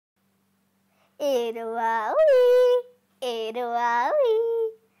Meet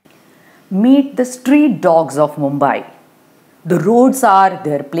the street dogs of Mumbai. The roads are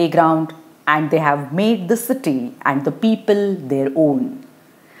their playground and they have made the city and the people their own.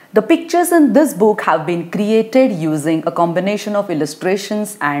 The pictures in this book have been created using a combination of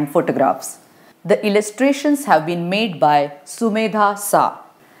illustrations and photographs. The illustrations have been made by Sumedha Sah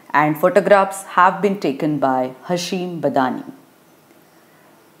and photographs have been taken by Hashim Badani.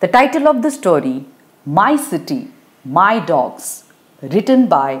 The title of the story, My City, My Dogs, written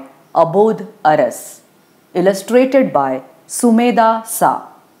by Abodh Aras, illustrated by Sumedha Sah,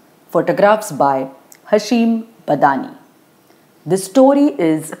 photographs by Hashim Badani. This story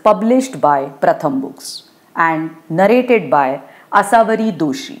is published by Pratham books and narrated by Asawari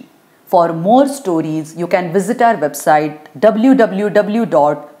Doshi. For more stories, you can visit our website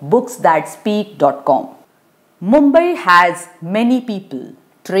www.booksthatspeak.com. Mumbai has many people,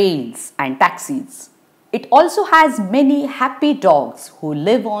 trains and taxis. It also has many happy dogs who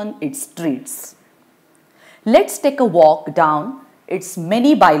live on its streets. Let's take a walk down its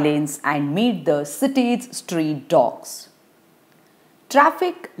many bylanes and meet the city's street dogs.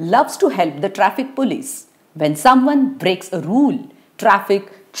 Traffic loves to help the traffic police. When someone breaks a rule,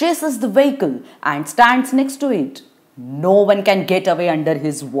 traffic chases the vehicle and stands next to it. No one can get away under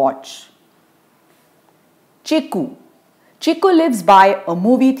his watch. Chiku. Chiku lives by a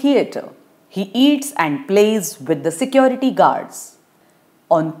movie theatre. He eats and plays with the security guards.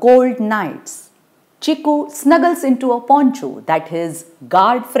 On cold nights, Chiku snuggles into a poncho that his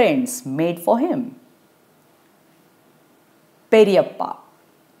guard friends made for him. Periyappa.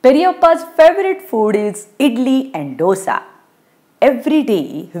 Periyappa's favorite food is idli and dosa. Every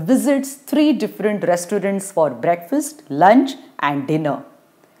day he visits 3 different restaurants for breakfast, lunch and dinner.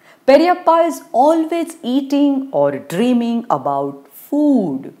 Periyappa is always eating or dreaming about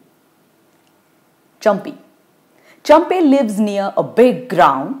food. Champi. Champi lives near a big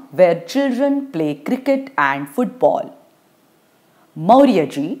ground where children play cricket and football.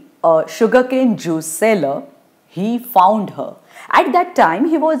 Mauryaji, a sugarcane juice seller, he found her. At that time,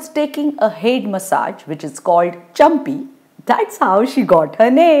 he was taking a head massage, which is called Champi. That's how she got her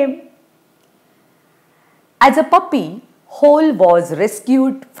name. As a puppy, Hole was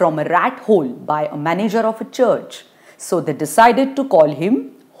rescued from a rat hole by a manager of a church. So they decided to call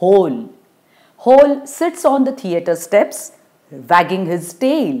him Hole. Hole sits on the theatre steps, wagging his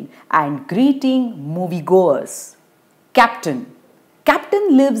tail and greeting moviegoers. Captain.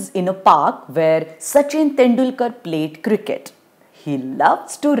 Captain lives in a park where Sachin Tendulkar played cricket. He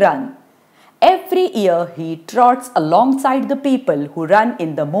loves to run. Every year he trots alongside the people who run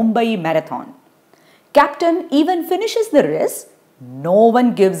in the Mumbai Marathon. Captain even finishes the race. No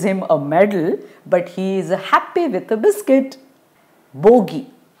one gives him a medal, but he is happy with a biscuit. Bogi.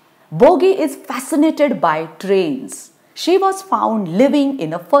 Bogi is fascinated by trains. She was found living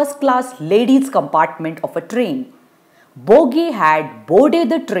in a first-class ladies' compartment of a train. Bogi had boarded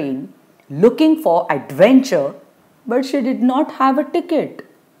the train looking for adventure, but she did not have a ticket.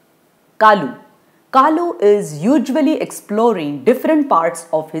 Kalu. Kalu is usually exploring different parts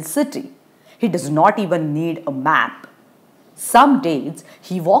of his city. He does not even need a map. Some days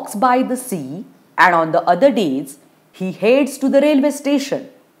he walks by the sea and on the other days he heads to the railway station.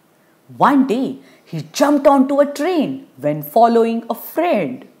 One day he jumped onto a train when following a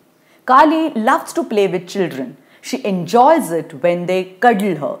friend. Kali loves to play with children. She enjoys it when they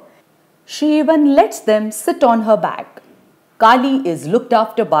cuddle her. She even lets them sit on her back. Kali is looked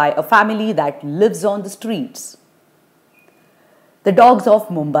after by a family that lives on the streets. The dogs of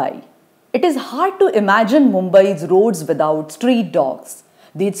Mumbai. It is hard to imagine Mumbai's roads without street dogs.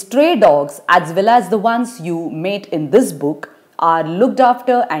 These stray dogs, as well as the ones you meet in this book, are looked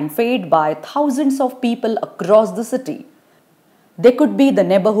after and fed by thousands of people across the city. They could be the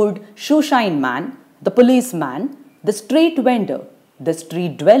neighborhood shoeshine man, the policeman, the street vendor, the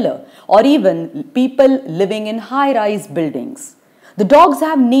street dweller, or even people living in high-rise buildings. The dogs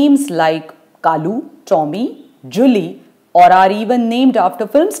have names like Kalu, Tommy, Julie, or are even named after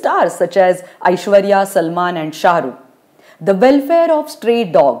film stars such as Aishwarya, Salman and Shah Rukh. The Welfare of Stray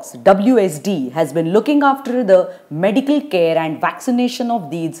Dogs, WSD, has been looking after the medical care and vaccination of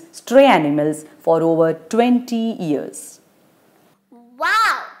these stray animals for over 20 years.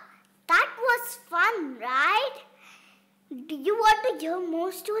 Wow, that was fun, right? Do you want to hear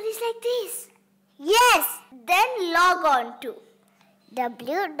more stories like this? Yes, then log on to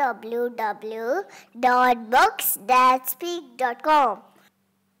www.booksthatspeak.com.